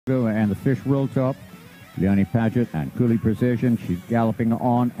and the Fish Roll Top. Leonie Paget and Cooley Precision. She's galloping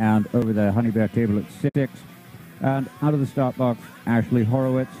on and over the Honey Bear table at 6. And out of the start box, Ashley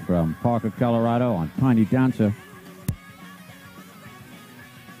Horowitz from Parker, Colorado on Tiny Dancer.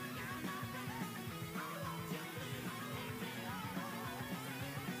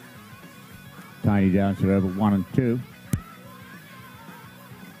 Tiny Dancer over 1 and 2.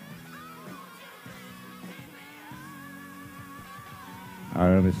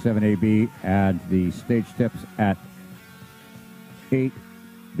 Over 7AB and the stage steps at 8.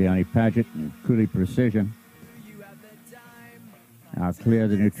 Leonie Paget and Cooley Precision. Now clear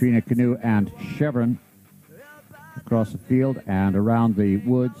the Neutrina Canoe and Chevron across the field and around the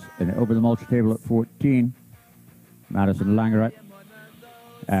woods and over the mulch table at 14. Madison Langeret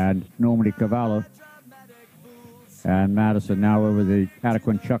and Normandy Cavallo. And Madison now over the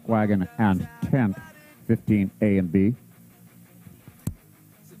Adequan Chuckwagon and 10th, 15A and B.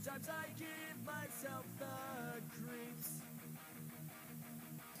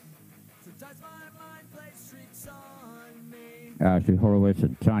 Ashley Horowitz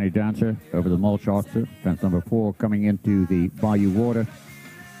and Tiny Dancer over the mulch oxer. Fence number 4 coming into the Bayou Water.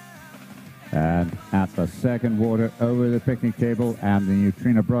 And at the second water over the picnic table and the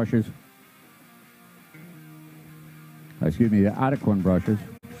Neutrina brushes. Excuse me, the Adequan brushes.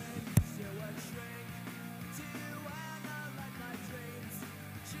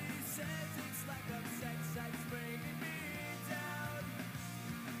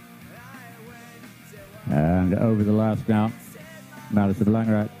 And over the last now, Madison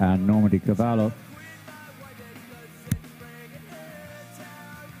Langeret and Normandy Cavallo.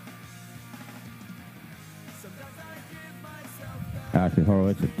 Ashley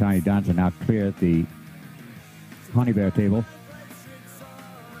Horowitz and Tiny Dancer now clear at the Honey Bear table.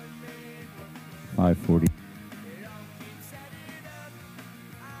 5:40.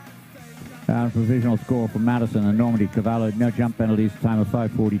 And provisional score for Madison and Normandy Cavallo. No jump penalties, time of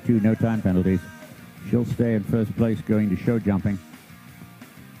 5:42, no time penalties. She'll stay in first place going to show jumping.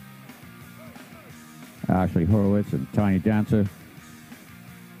 Ashley Horowitz and Tiny Dancer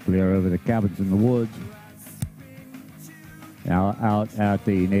clear over the cabins in the woods. Now out at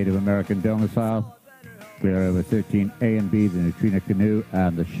the Native American domicile. Clear over 13A and B, the Neutrina Canoe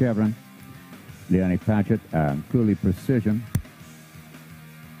and the Chevron. Leonie Paget and Cooley Precision.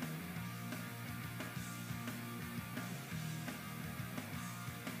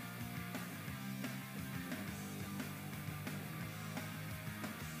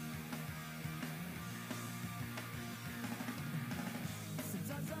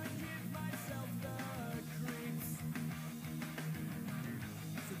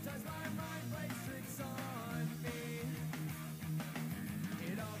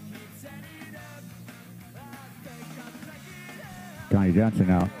 Tiny Dancer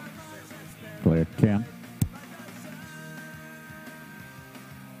now, play at 10.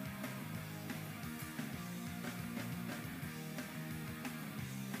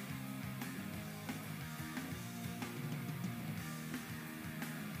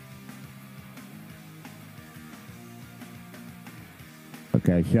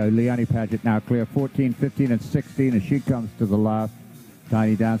 Okay, so Leonie Paget now clear 14, 15, and 16 as she comes to the last.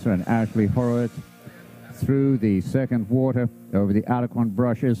 Tiny Dancer and Ashley Horowitz through the second water over the Adequan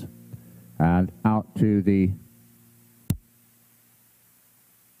brushes and out to the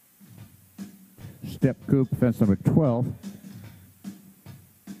step coop, fence number 12.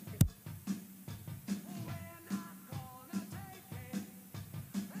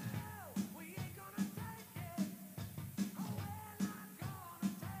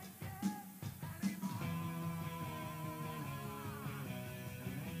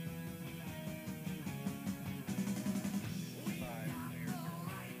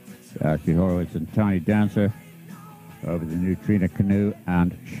 Ashley Horowitz and Tiny Dancer over the Neutrina Canoe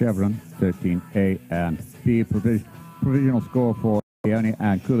and Chevron, 13A and B. Provisional score for Leonie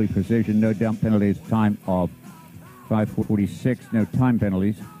and Cooley Precision. No dump penalties, time of 5:46, no time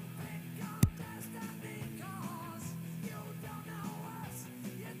penalties.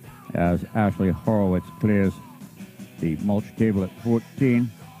 As Ashley Horowitz clears the mulch table at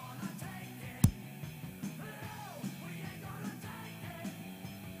 14.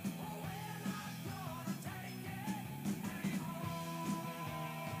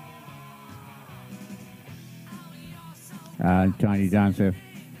 And Tiny Dancer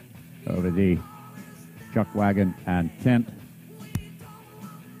over the Chuckwagon and tent.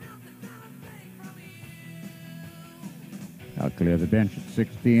 I'll clear the bench at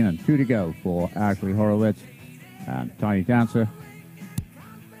 16 and 2 to go for Ashley Horowitz and Tiny Dancer.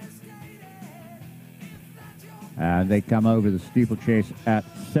 And And they come over the steeplechase at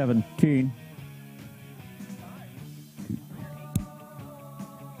 17.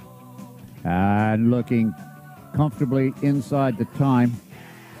 And looking comfortably inside the time,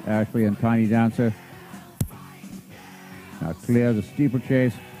 Ashley and Tiny Dancer. Now clear the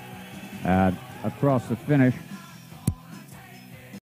steeplechase and across the finish.